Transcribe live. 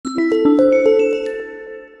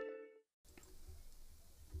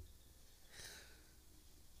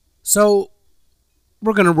So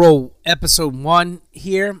we're gonna roll episode 1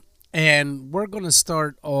 here, and we're gonna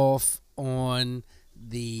start off on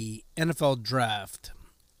the NFL draft.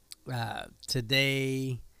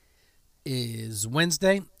 Today is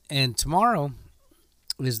Wednesday, and tomorrow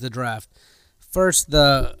is the draft. First,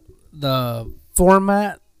 the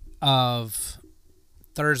format of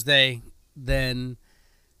Thursday, then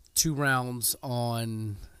 2 rounds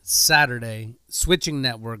on Saturday, switching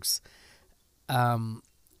networks. Um,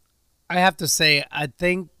 I have to say, I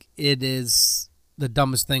think it is the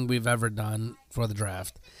dumbest thing we've ever done for the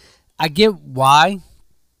draft. I get why.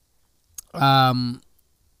 Um,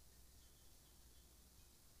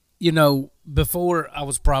 Before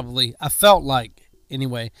I felt like,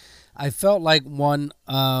 anyway, I felt like one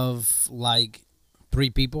of like 3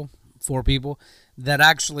 people, 4 people that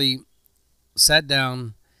actually sat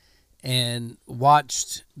down and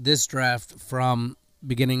watched this draft from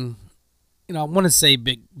beginning. I want to say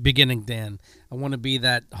beginning Dan. I want to be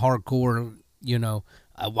that hardcore,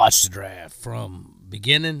 I watched the draft from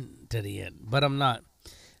beginning to the end, but I'm not.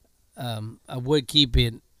 I would keep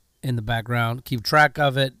it in the background, keep track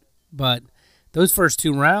of it, but those first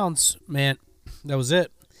 2 rounds, man, that was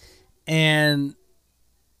it. And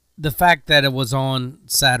the fact that it was on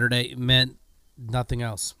Saturday meant nothing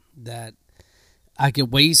else. That I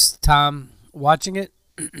could waste time watching it,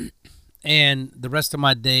 and the rest of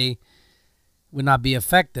my day would not be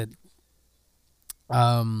affected.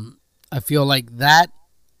 I feel like that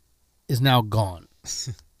is now gone.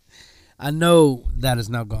 I know that is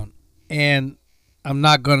now gone, and I'm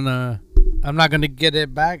not gonna get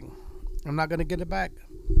it back. I'm not gonna get it back.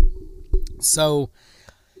 So,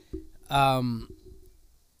 um,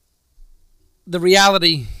 the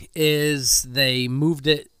reality is they moved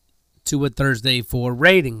it to a Thursday for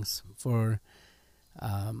ratings, for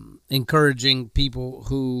encouraging people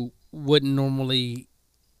who wouldn't normally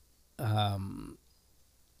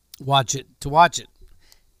watch it to watch it.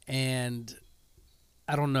 And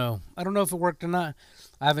I don't know. I don't know if it worked or not.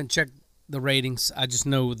 I haven't checked the ratings. I just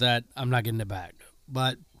know that I'm not getting it back.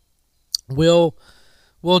 But we'll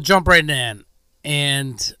jump right in.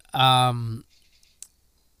 And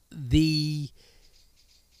the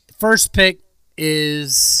first pick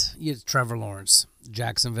is Trevor Lawrence,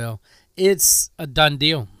 Jacksonville. It's a done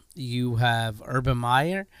deal. You have Urban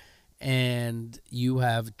Meyer and you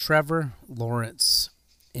have Trevor Lawrence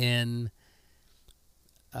in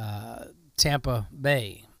Tampa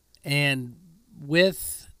Bay. And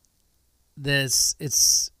with this,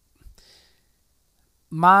 it's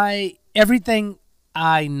everything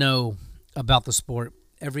I know about the sport,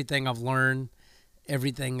 everything I've learned,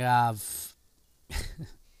 everything I've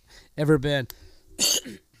ever been,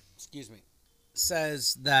 excuse me,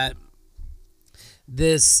 says that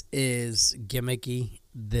this is gimmicky.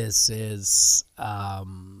 This is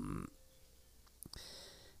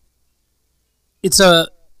it's a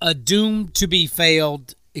doomed to be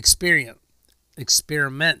failed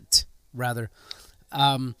experiment rather.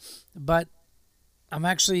 But I'm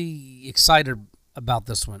actually excited about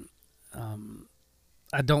this one.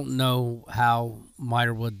 I don't know how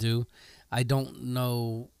Meyer would do. I don't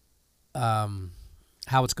know how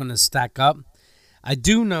it's going to stack up. I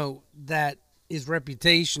do know that his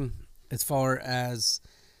reputation, as far as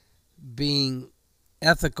being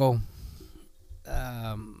ethical,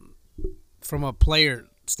 from a player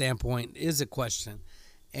standpoint, is a question,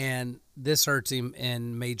 and this hurts him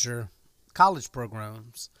in major college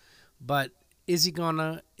programs. But is he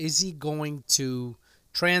going to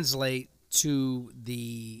translate to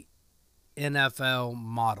the NFL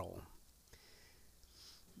model?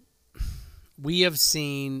 We have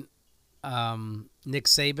seen Nick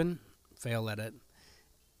Saban fail at it,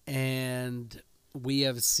 and we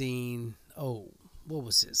have seen what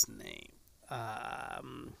was his name?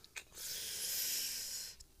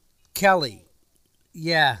 Kelly,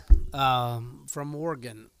 yeah, from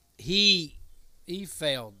Oregon. He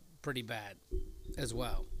failed pretty bad as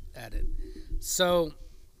well at it. So,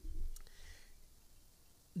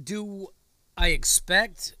 do I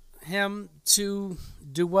expect him to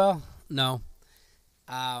do well? No.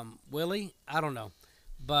 Will he? I don't know.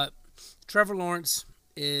 But Trevor Lawrence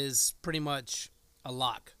is pretty much a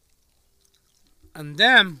lock. And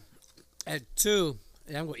then at 2,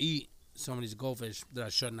 I'm going to eat some of these goldfish that I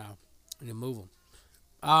should now. I need to move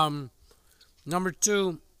them. Number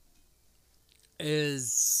 2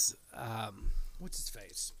 is, what's his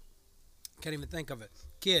face? Can't even think of it.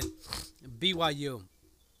 Kid, BYU.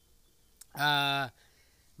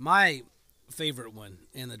 My favorite one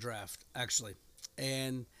in the draft, actually.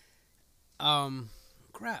 And,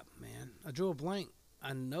 crap, man. I drew a blank.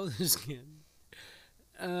 I know this kid.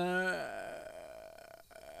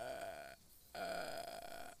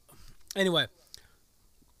 Anyway,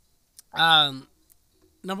 um,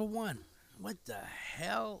 number one. What the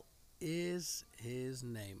hell is his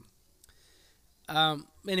name?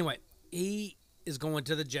 Anyway, he is going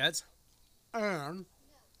to the Jets. And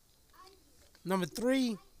number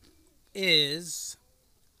three is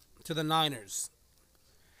to the Niners.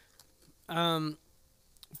 Um,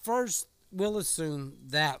 First, we'll assume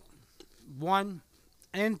that one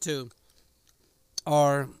and two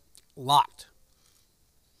are locked.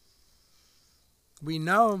 We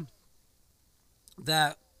know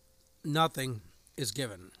that nothing is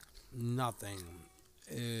given. Nothing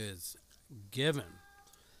is given.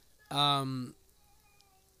 Um,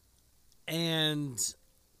 and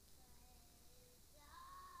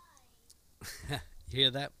you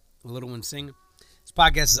hear that? A little one singing. This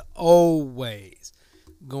podcast is always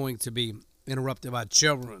going to be interrupted by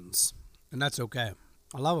children's, and that's okay.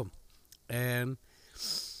 I love them, and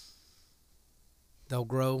they'll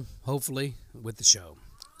grow hopefully with the show.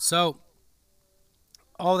 So,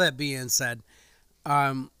 all that being said,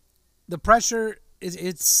 um, the pressure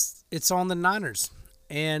is it's on the Niners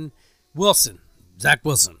and Wilson, Zach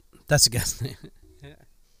Wilson. That's a guy's name.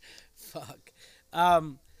 Fuck.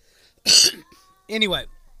 Um. Anyway,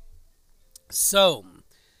 so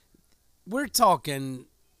we're talking.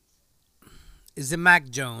 Is it Mac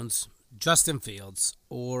Jones, Justin Fields,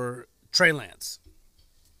 or Trey Lance?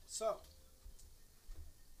 So,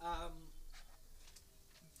 um,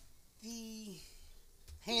 the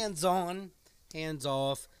hands-on,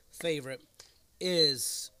 hands-off favorite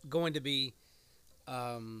is going to be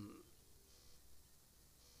um,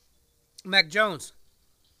 Mac Jones.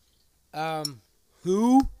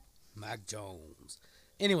 Who? Mac Jones.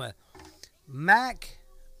 Anyway, Mac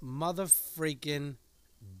motherfreaking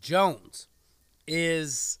Jones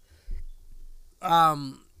is,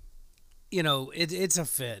 it's a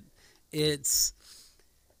fit. It's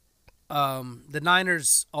the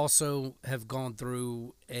Niners also have gone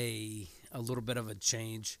through a little bit of a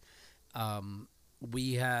change.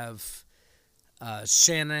 We have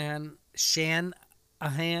Shanahan,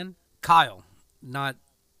 Kyle, not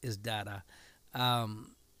his dada.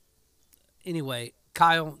 Anyway,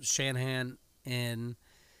 Kyle Shanahan in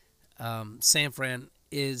San Fran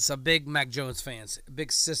is a big Mac Jones fan, a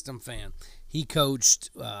big system fan. He coached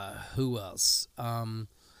who else? I'm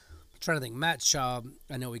trying to think. Matt Schaub,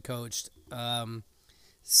 I know he coached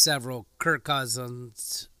several. Kirk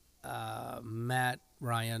Cousins, Matt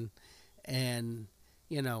Ryan, and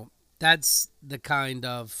that's the kind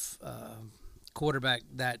of quarterback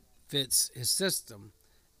that fits his system.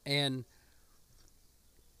 And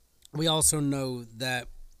we also know that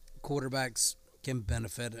quarterbacks can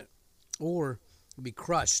benefit it or be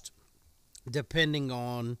crushed depending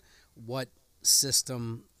on what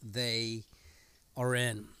system they are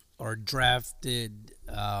in or drafted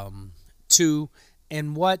to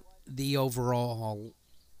and what the overall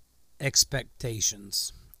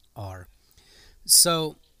expectations are.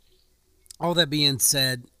 So, all that being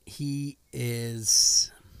said, he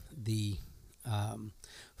is the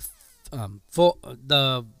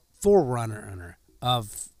the forerunner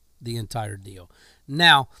of the entire deal.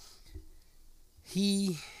 Now,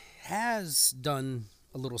 he has done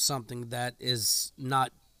a little something that is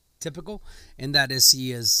not typical, and that is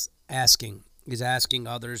he's asking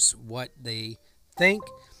others what they think,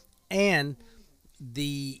 and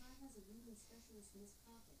the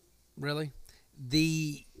really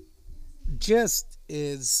the gist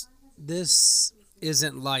is this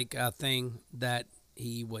isn't like a thing that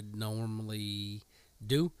he would normally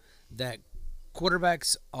do. That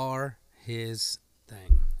quarterbacks are his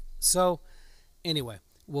thing. So anyway,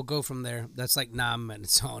 we'll go from there. That's like 9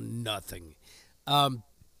 minutes on nothing. Um,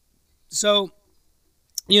 so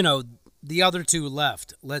the other two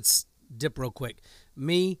left. Let's dip real quick.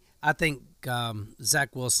 Me, I think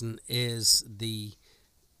Zach Wilson is the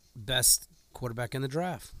best quarterback in the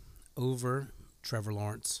draft over Trevor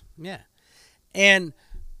Lawrence. Yeah. And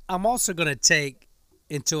I'm also going to take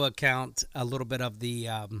into account a little bit of the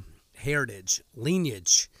heritage,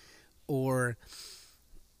 lineage, or,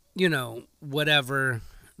 whatever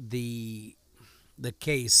the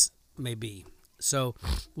case may be. So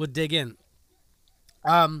we'll dig in.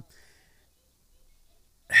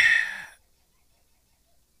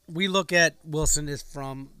 We look at Wilson is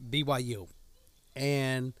from BYU,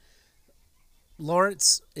 and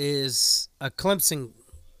Lawrence is a Clemson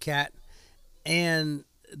cat, and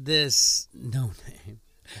this no name.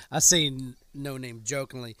 I say no name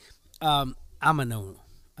jokingly. I'm a no.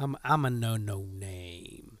 I'm a no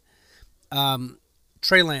name.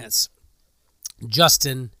 Trey Lance,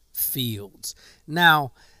 Justin Fields.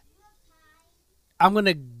 Now, I'm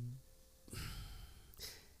gonna.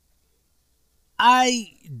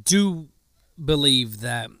 I do believe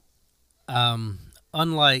that, um,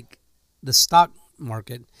 unlike the stock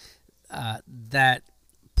market, that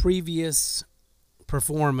previous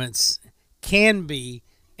performance can be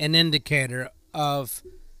an indicator of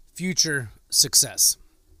future success.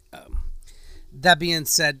 That being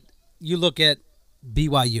said, you look at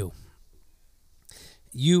BYU.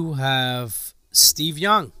 You have Steve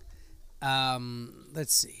Young.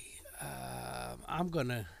 Let's see. I'm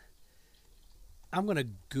gonna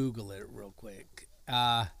Google it real quick.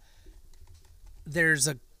 There's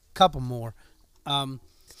a couple more, um,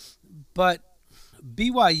 but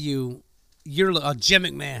BYU. You're Jim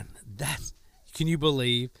McMahon. That can you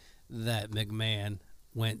believe that McMahon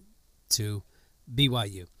went to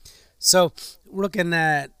BYU? So we're looking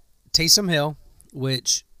at Taysom Hill,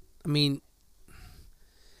 which I mean,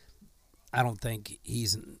 I don't think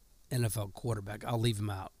he's an NFL quarterback. I'll leave him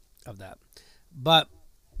out of that. But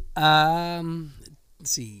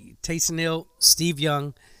let's see, Taysom Hill, Steve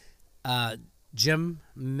Young, uh, Jim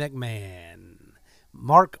McMahon,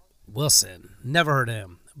 Mark Wilson. Never heard of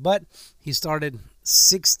him, but he started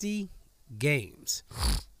 60 games,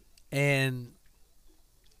 and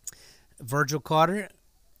Virgil Carter,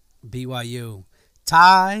 BYU,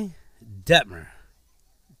 Detmer,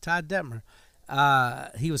 Ty Detmer.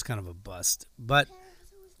 He was kind of a bust, but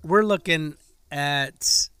we're looking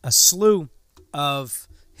at a slew of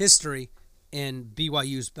history in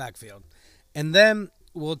BYU's backfield. And then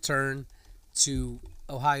we'll turn to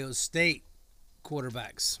Ohio State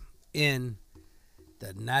quarterbacks in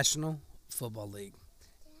the National Football League.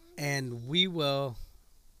 And we'll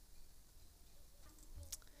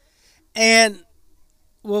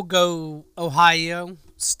go Ohio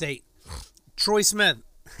State. Troy Smith,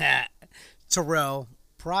 Terrell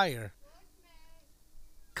Pryor,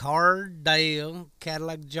 Cardale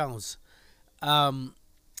Cadillac Jones, and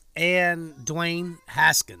Dwayne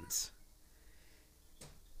Haskins.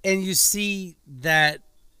 And you see that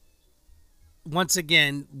once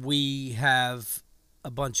again we have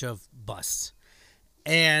a bunch of busts.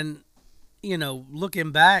 And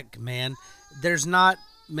looking back, man, there's not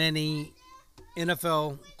many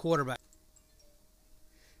NFL quarterbacks.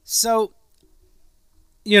 So,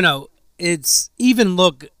 it's even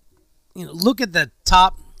look at the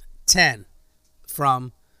top 10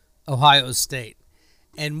 from Ohio State.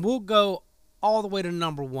 And we'll go all the way to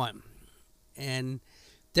number 1. And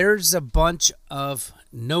there's a bunch of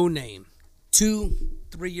no-name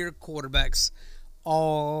 2-3 year quarterbacks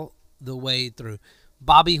all the way through.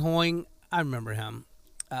 Bobby Hoying, I remember him.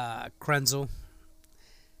 Krenzel.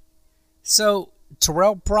 So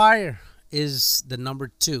Terrell Pryor is the number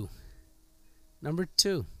 2. Number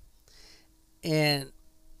 2. And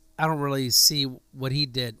I don't really see what he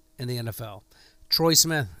did in the NFL. Troy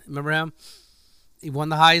Smith, remember him? He won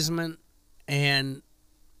the Heisman and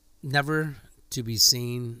never to be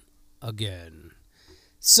seen again.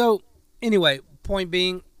 So, anyway, point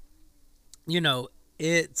being,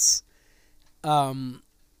 it's a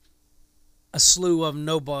slew of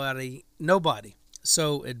nobody.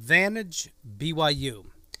 So, advantage BYU.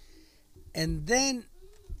 And then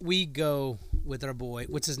we go with our boy,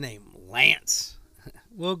 what's his name? Lance.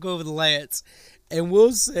 We'll go with Lance. And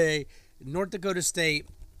we'll say North Dakota State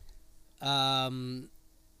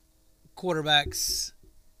quarterbacks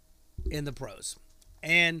in the pros.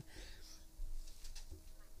 And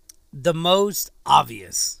the most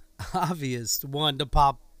obvious one to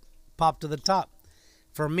pop to the top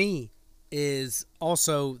for me is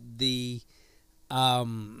also the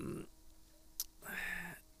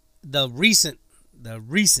recent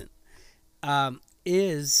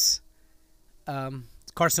is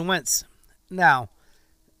Carson Wentz. Now,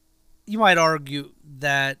 you might argue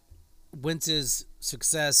that Wentz's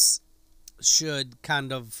success should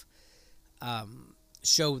kind of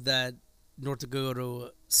show that North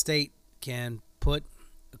Dakota State can put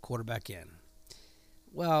a quarterback in.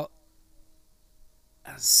 Well,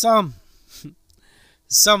 some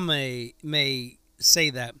may say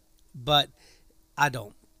that, but I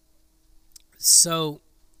don't. So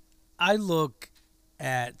I look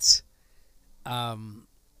at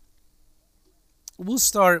we'll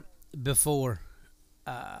start before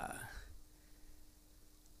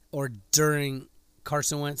or during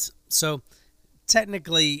Carson Wentz. So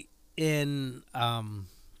technically in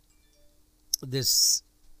this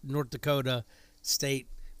North Dakota State,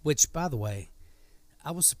 which by the way,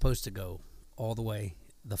 I was supposed to go all the way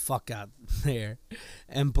the fuck out there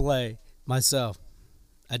and play myself.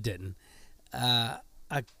 I didn't. I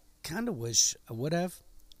kind of wish I would have.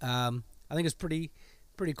 I think it's pretty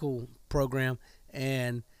cool program,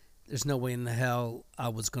 and there's no way in the hell I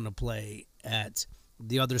was gonna play at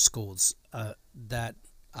the other schools that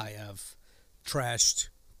I have trashed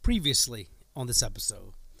previously on this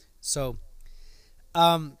episode. So,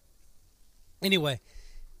 um, anyway,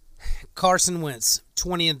 Carson Wentz,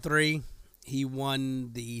 20-3. He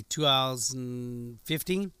won the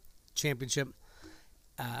 2015 championship.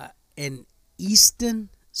 And Easton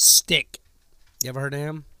Stick, you ever heard of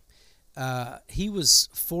him? He was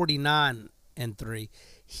 49-3.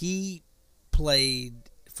 He played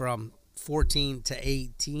from 14 to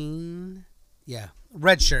 18. Yeah,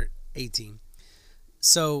 redshirt 18.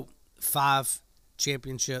 So 5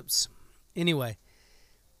 championships. Anyway,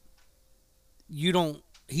 you don't.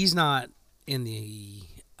 He's not in the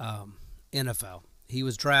NFL. He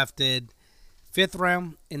was drafted 5th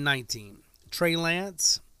round in 19. Trey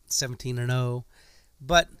Lance, 17-0.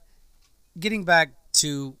 But getting back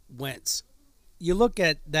to Wentz, you look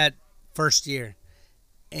at that first year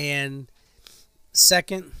and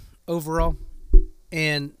second overall,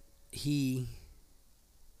 and he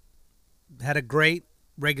had a great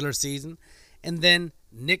regular season, and then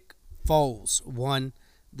Nick Foles won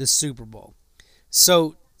the Super Bowl.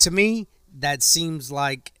 So to me, that seems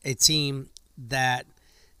like a team that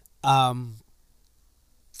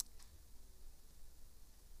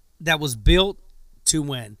that was built to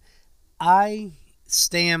win. I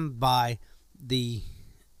stand by the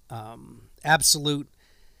absolute.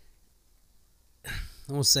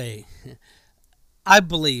 I will say, I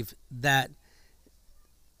believe that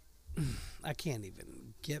I can't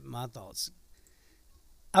even get my thoughts.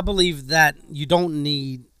 I believe that you don't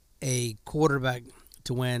need a quarterback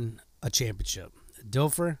to win a championship.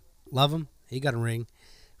 Dilfer, love him. He got a ring.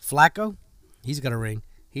 Flacco, he's got a ring.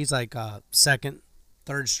 He's like second,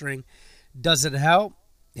 third string. Does it help?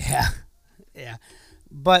 Yeah. Yeah.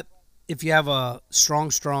 But if you have a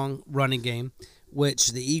strong running game,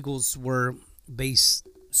 which the Eagles were base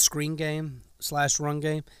screen game / run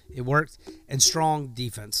game, it worked, and strong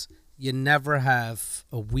defense. You never have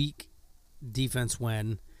a weak defense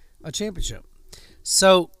win a championship.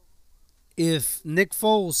 So if Nick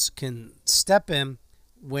Foles can step in,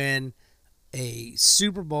 win a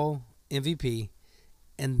Super Bowl MVP,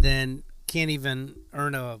 and then can't even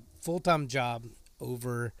earn a full-time job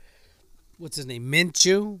over, what's his name,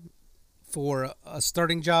 Minshew, for a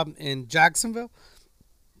starting job in Jacksonville,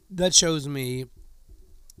 that shows me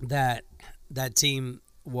that that team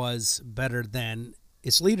was better than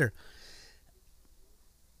its leader.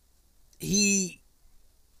 He's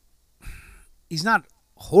not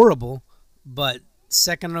horrible, but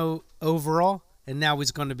second overall, and now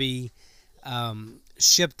he's going to be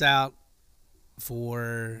shipped out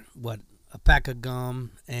for what, a pack of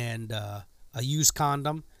gum and a used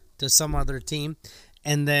condom to some other team,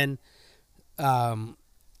 and then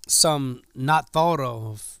some not thought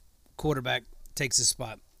of quarterback takes his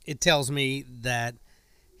spot. It tells me that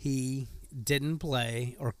he didn't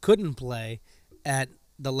play or couldn't play at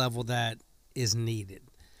the level that is needed.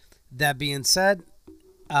 That being said,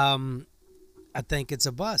 I think it's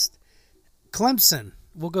a bust. Clemson,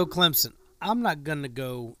 we'll go Clemson. I'm not going to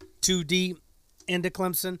go too deep into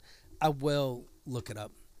Clemson. I will look it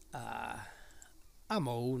up. I'm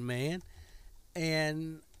old, man,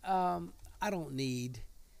 and I don't need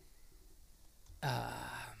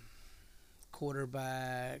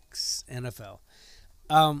quarterbacks, NFL.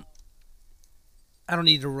 I don't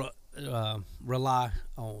need to rely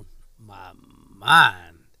on my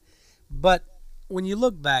mind. But when you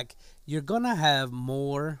look back, you're going to have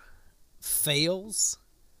more fails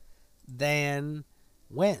than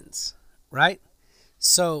wins, right?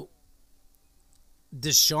 So,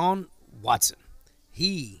 Deshaun Watson,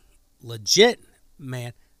 he legit,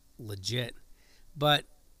 man, legit. But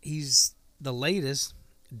he's the latest,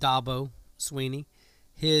 Dabo Sweeney,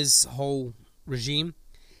 his whole regime.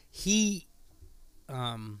 He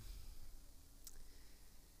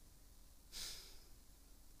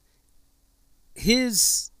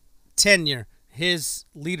his tenure, his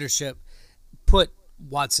leadership put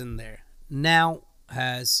Watson there. Now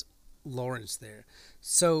has Lawrence there.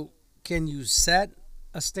 So can you set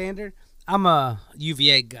a standard? I'm a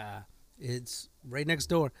UVA guy. It's right next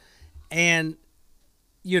door. And,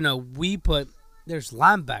 there's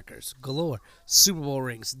linebackers galore, Super Bowl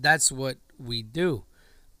rings. That's what we do.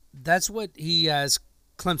 That's what he has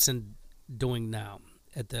Clemson doing now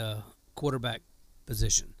at the quarterback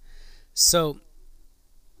position. So,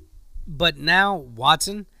 but now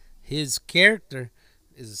Watson, his character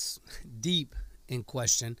is deep in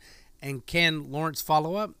question. And can Lawrence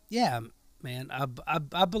follow up? Yeah, man.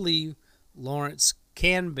 I believe Lawrence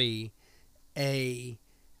can be a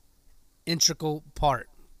integral part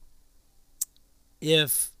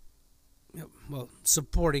if,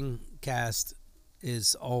 supporting cast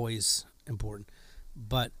is always important.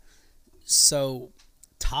 But so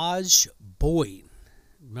Taj Boyd,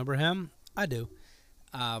 remember him? I do.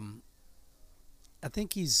 Um, I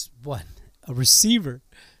think he's what, a receiver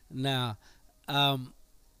now. Um,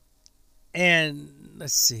 and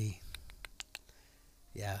let's see,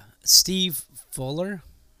 yeah, Steve Fuller,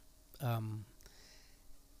 um,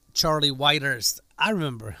 Charlie Whitehurst. I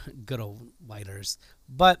remember good old Whitehurst,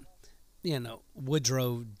 but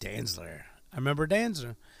Woodrow Dantzler. I remember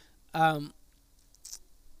Dantzler. Um,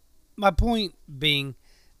 my point being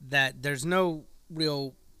that there's no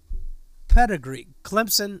real pedigree.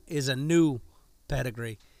 Clemson is a new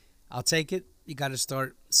pedigree. I'll take it. You got to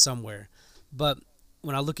start somewhere. But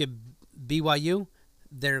when I look at BYU,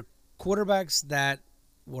 they're quarterbacks that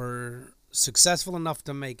were successful enough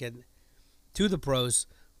to make it to the pros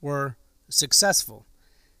were successful.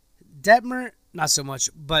 Detmer, not so much,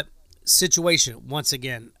 but situation once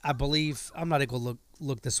again. I believe I'm not able to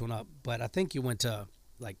look this one up, but I think you went to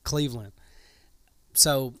like Cleveland.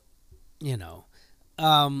 So you know,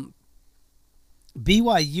 um,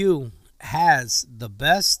 BYU has the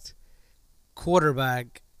best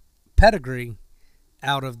quarterback pedigree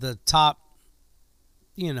out of the top,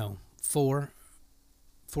 four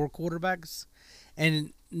quarterbacks,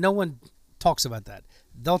 and no one talks about that.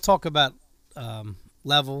 They'll talk about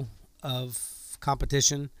level of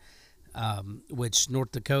competition, which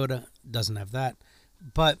North Dakota doesn't have that,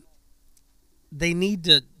 but they need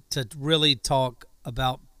to really talk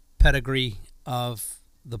about pedigree of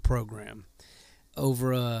the program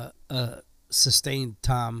over a sustained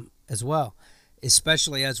time as well,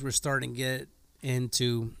 especially as we're starting to get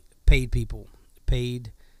into paid people,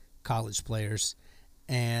 paid college players,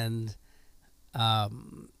 and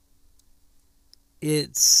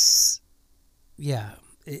it's yeah,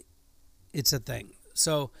 it's a thing.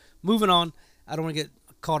 So moving on, I don't want to get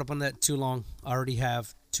caught up on that too long. I already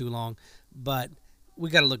have too long, but we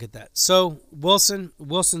got to look at that. So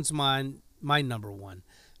Wilson's my number one.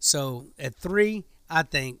 So at 3, I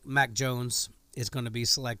think Mac Jones is going to be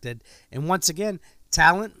selected. And once again,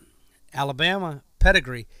 talent, Alabama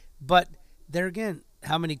pedigree, but there again,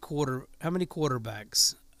 how many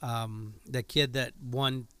quarterbacks? That kid that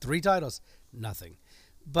won 3 titles, nothing.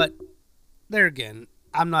 But there again,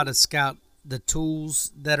 I'm not a scout. The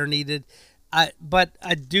tools that are needed, but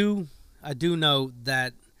I do know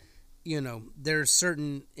that there's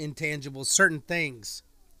certain intangibles, certain things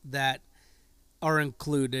that are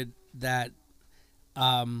included that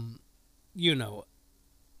you know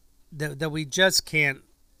that we just can't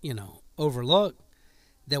overlook,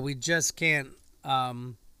 that we just can't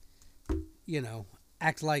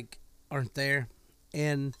act like aren't there.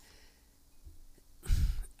 And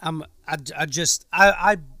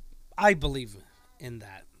I believe in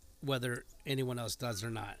that, whether anyone else does or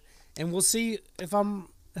not, and we'll see if I'm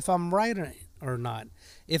right or not.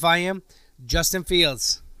 If I am, Justin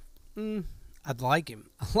Fields, I'd like him.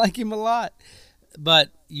 I like him a lot, but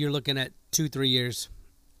you're looking at 2-3 years,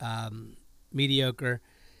 mediocre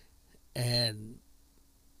and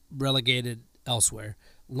relegated elsewhere.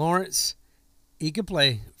 Lawrence, he could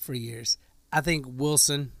play for years. I think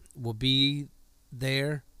Wilson will be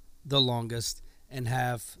there the longest and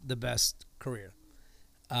have the best career.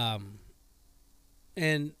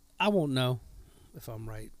 And I won't know if I'm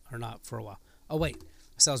right or not for a while. Oh, wait.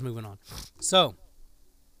 So I was moving on. So,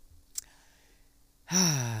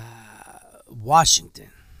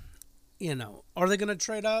 Washington. Are they going to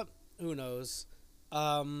trade up? Who knows?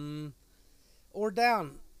 Or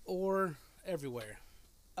down or everywhere.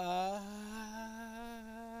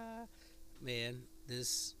 Man,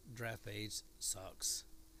 this draft page sucks.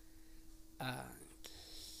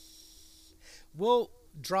 We'll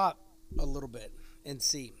drop a little bit and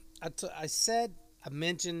see. I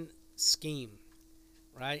mentioned scheme,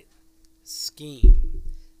 right? Scheme.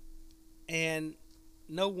 And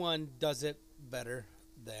no one does it better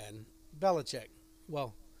than Belichick.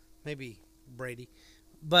 Well, maybe Brady.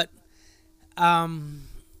 But,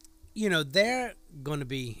 they're going to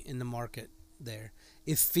be in the market there.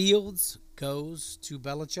 If Fields goes to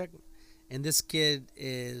Belichick and this kid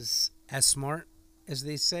is as smart as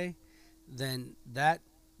they say, then that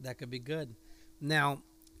could be good. Now,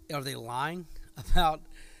 are they lying about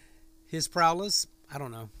his prowess? I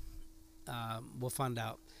don't know. We'll find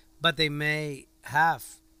out. But they may have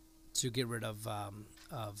to get rid of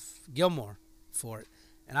Gilmore for it,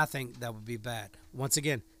 and I think that would be bad. Once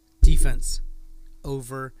again, defense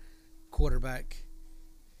over quarterback.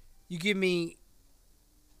 You give me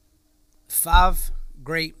 5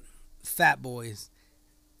 great fat boys,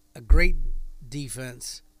 a great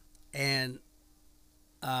defense, and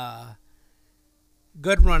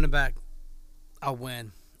good running back. I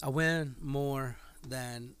win. I win more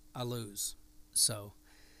than I lose. So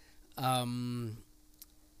um,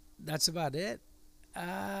 that's about it.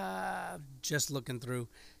 Just looking through,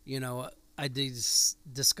 you know, I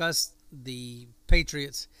discussed the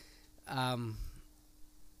Patriots, um,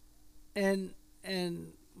 and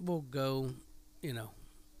we'll go. You know,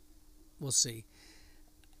 we'll see.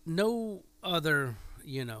 No other,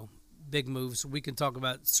 big moves. We can talk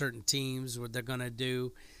about certain teams, what they're gonna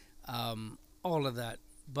do, all of that.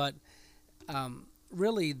 But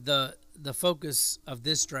really, the focus of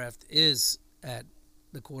this draft is at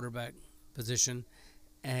the quarterback position,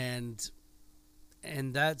 and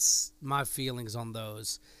that's my feelings on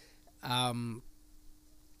those. Um,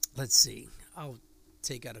 let's see. I'll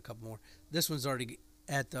take out a couple more. This one's already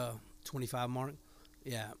at the 25 mark.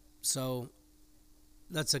 Yeah. So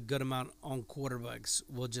that's a good amount on quarterbacks.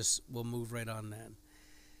 We'll move right on that.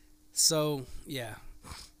 So yeah,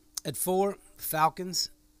 at 4 Falcons.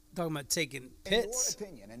 Talking about taking Pitts. In your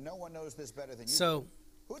opinion, and no one knows this better than you. So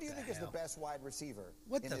who do you think is the best wide receiver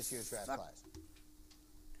in this year's draft class?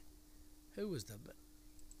 Who was the?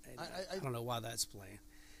 I don't know why that's playing.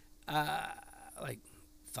 Like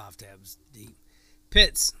 5 tabs deep.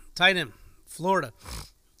 Pitts, tight end, Florida.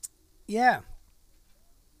 Yeah.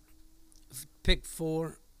 Pick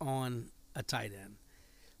 4 on a tight end.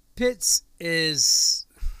 Pitts is,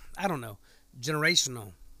 I don't know,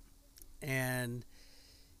 generational. And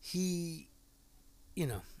he,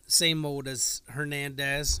 same old as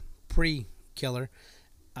Hernandez, pre-killer.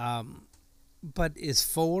 But is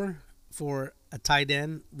 4 for a tight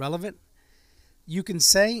end relevant? You can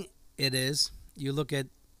say it is. You look at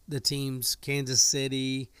the teams, Kansas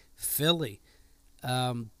City, Philly,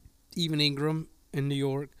 even Ingram in New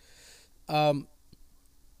York,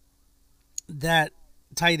 that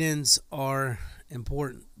tight ends are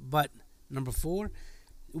important. But number 4,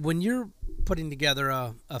 when you're putting together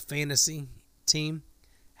a fantasy team,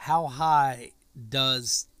 how high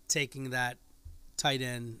does taking that tight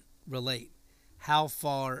end relate? How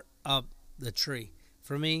far up the tree?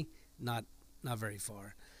 For me, not very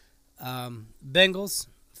far. Bengals,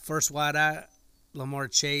 first wide out, Lamar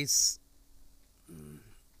Chase.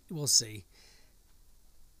 We'll see.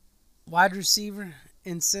 Wide receiver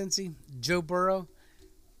in Cincy, Joe Burrow.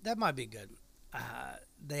 That might be good.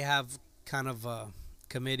 They have kind of a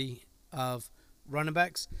committee of running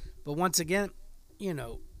backs. But once again,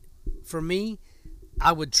 for me,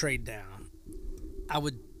 I would trade down. I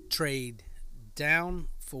would trade down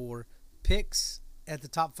for picks at the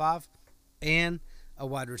top 5 and a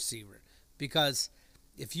wide receiver. Because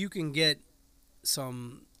if you can get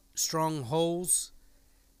some strong holes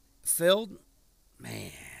filled,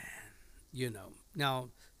 man, Now,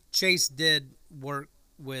 Chase did work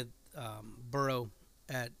with Burrow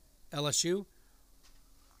at LSU,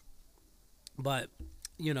 but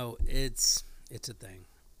it's a thing.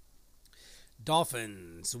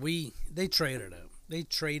 Dolphins, they traded up. They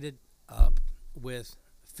traded up with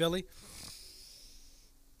Philly.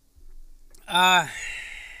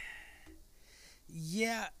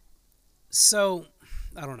 Yeah. So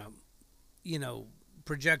I don't know.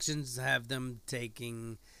 Projections have them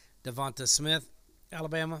taking Devonta Smith,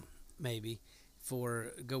 Alabama, maybe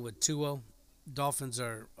go with Tua. Dolphins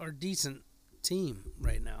are a decent team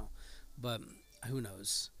right now, but who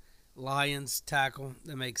knows? Lions tackle,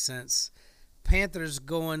 that makes sense. Panthers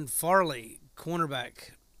going Farley,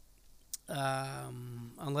 cornerback,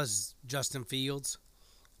 unless Justin Fields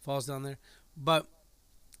falls down there. But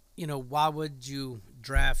why would you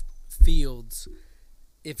draft Fields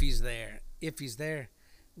if he's there?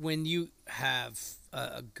 When you have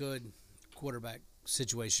a good quarterback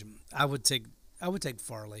situation, I would take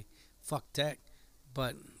Farley. Fuck Tech,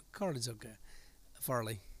 but Carter's okay.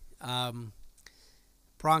 Farley.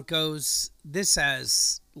 Broncos. This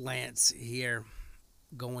has Lance here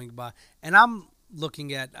going by, and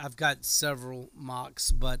I've got several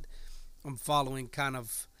mocks, but I'm following kind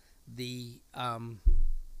of the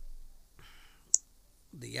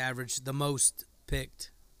average, the most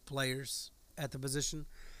picked players at the position.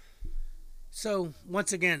 So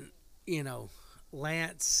once again,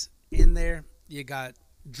 Lance in there. You got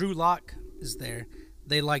Drew Lock is there.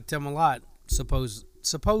 They liked him a lot,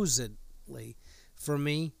 supposedly. For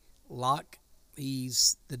me, Lock,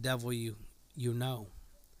 he's the devil you know.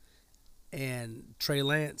 And Trey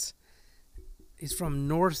Lance, he's from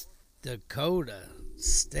North Dakota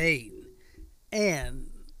State.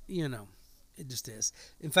 And, it just is.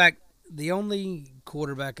 In fact, the only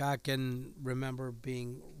quarterback I can remember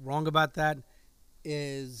being wrong about that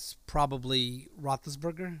is probably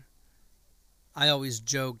Roethlisberger. I always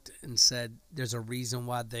joked and said there's a reason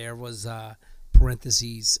why there was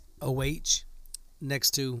parentheses OH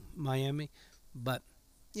next to Miami, but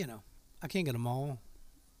you know, I can't get them all.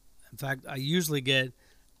 In fact, I usually get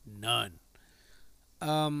none.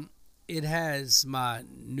 Um, it has my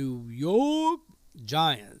New York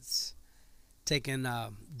Giants taking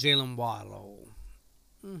Jalen Waddle,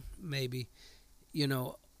 maybe. You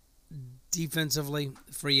know, defensively,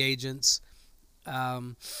 free agents.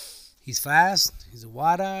 Um, he's fast. He's a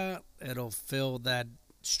wideout. It'll fill that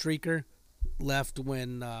streaker left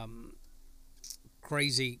when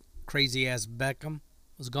crazy ass Beckham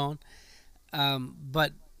was gone.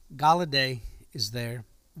 But Galladay is there.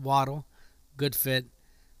 Waddle, good fit.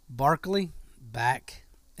 Barkley, back.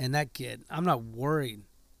 And that kid, I'm not worried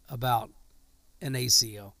about an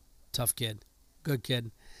ACL. Tough kid. Good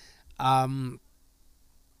kid. Um,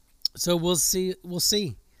 so we'll see. We'll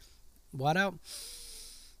see. Wideout.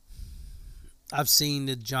 I've seen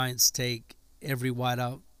the Giants take every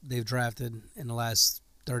wideout they've drafted in the last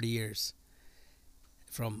 30 years.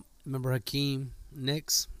 From, remember Hakeem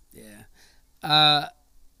Nicks? Yeah. Uh,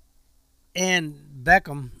 and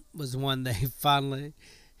Beckham was the one they finally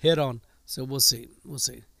hit on. So we'll see. We'll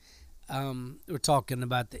see. We're talking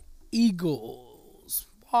about the Eagles.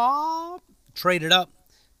 Traded up.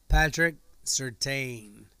 Patrick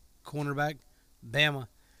Surtain, cornerback, Bama.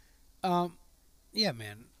 Yeah,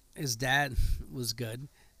 man. His dad was good.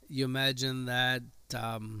 You imagine that,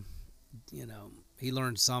 you know, he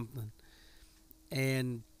learned something.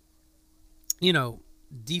 And, you know,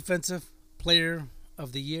 defensive player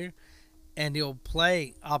of the year. And he'll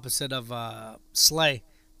play opposite of Slay.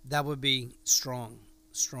 That would be strong.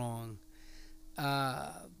 Strong.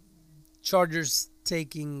 Chargers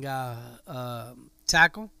taking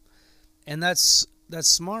tackle. And that's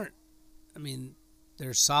smart. I mean,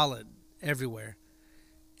 they're solid everywhere.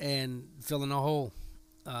 And filling a hole.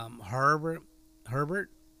 Herbert,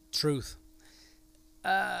 truth.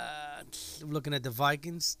 Looking at the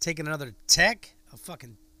Vikings, taking another a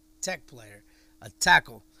fucking tech player, a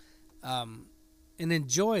tackle, and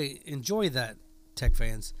enjoy that, Tech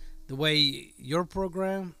fans. The way your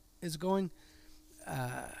program is going,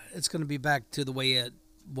 it's going to be back to the way it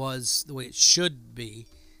was, the way it should be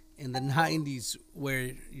in the '90s,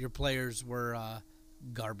 where your players were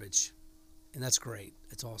garbage, and that's great.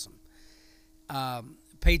 It's awesome.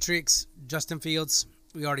 Patriots, Justin Fields.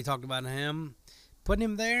 We already talked about him. Putting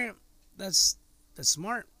him there, that's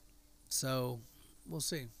smart. So we'll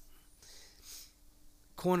see.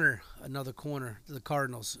 Another corner to the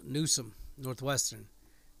Cardinals. Newsom, Northwestern.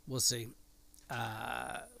 We'll see.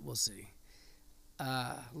 We'll see.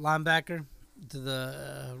 Linebacker to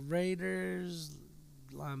the Raiders.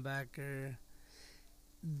 Linebacker.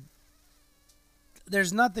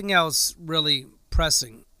 There's nothing else really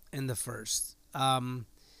pressing in the first.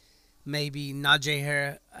 Maybe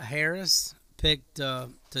Najee Harris picked to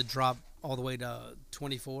drop all the way to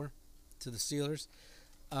 24 to the Steelers.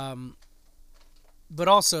 But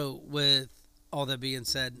also, with all that being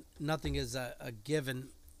said, nothing is a given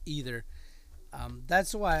either.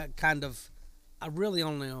 That's why I really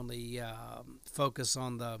only focus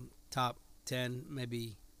on the top 10,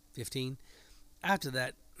 maybe 15. After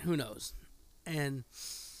that, who knows? And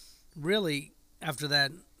really, after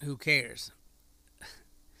that, who cares?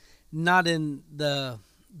 Not in the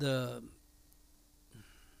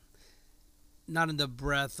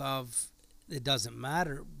breath of it doesn't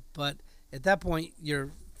matter, but at that point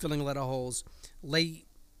you're filling a lot of holes. Late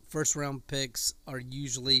first round picks are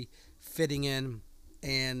usually fitting in,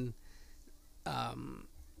 and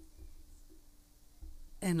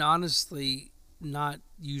honestly not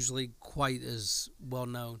usually quite as well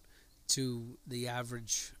known to the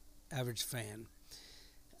average fan.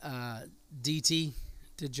 DT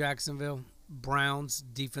to Jacksonville, Browns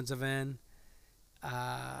defensive end.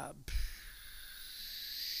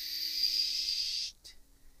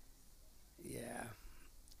 Yeah.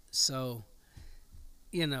 So,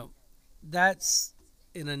 you know, that's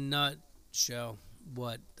in a nutshell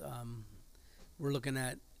what we're looking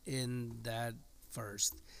at in that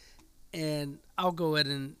first. And I'll go ahead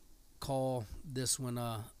and call this one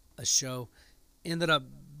a show. Ended up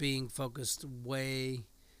being focused way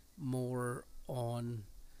more on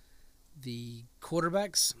the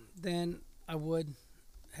quarterbacks than I would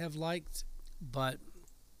have liked, but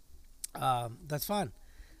that's fine.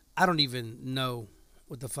 I don't even know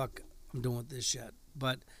what the fuck I'm doing with this yet,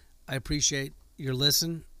 but I appreciate your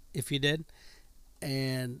listen if you did,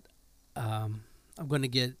 and I'm going to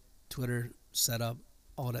get Twitter set up,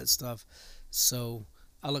 all that stuff. So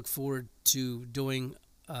I look forward to doing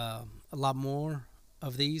a lot more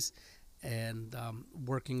of these, and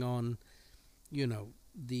working on,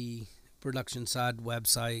 the production side,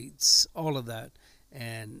 websites, all of that.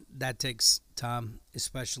 and that takes time,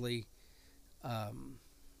 especially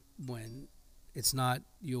when it's not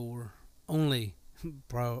your only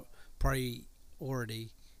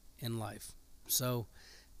priority in life. So,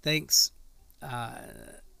 thanks, uh,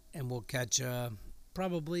 and we'll catch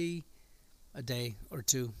probably a day or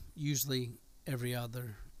two, usually every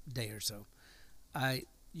other day or so.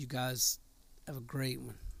 You guys have a great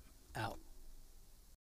one. Out.